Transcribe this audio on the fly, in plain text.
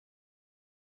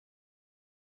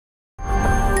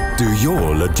Do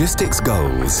your logistics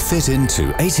goals fit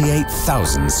into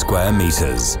 88,000 square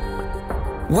meters?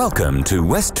 Welcome to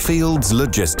Westfields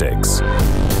Logistics,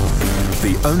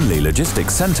 the only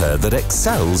logistics centre that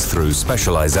excels through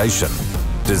specialisation.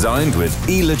 Designed with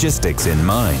e-logistics in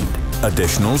mind,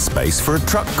 additional space for a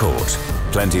truck court,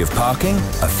 plenty of parking,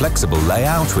 a flexible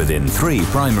layout within 3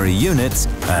 primary units,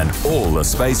 and all the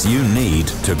space you need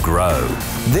to grow.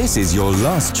 This is your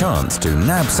last chance to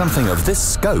nab something of this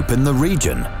scope in the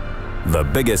region. The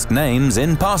biggest names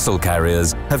in parcel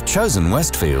carriers have chosen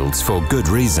Westfields for good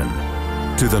reason.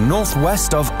 To the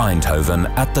northwest of Eindhoven,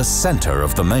 at the centre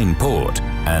of the main port,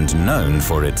 and known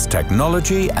for its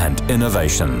technology and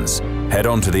innovations. Head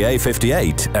on to the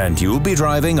A58 and you'll be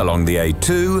driving along the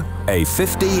A2,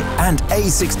 A50 and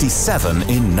A67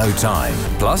 in no time.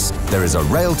 Plus, there is a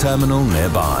rail terminal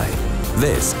nearby.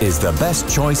 This is the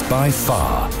best choice by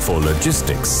far for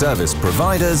logistics service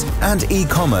providers and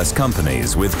e-commerce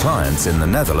companies with clients in the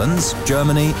Netherlands,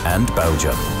 Germany and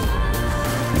Belgium.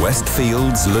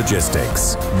 Westfields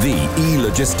Logistics, the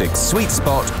e-logistics sweet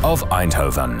spot of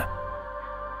Eindhoven.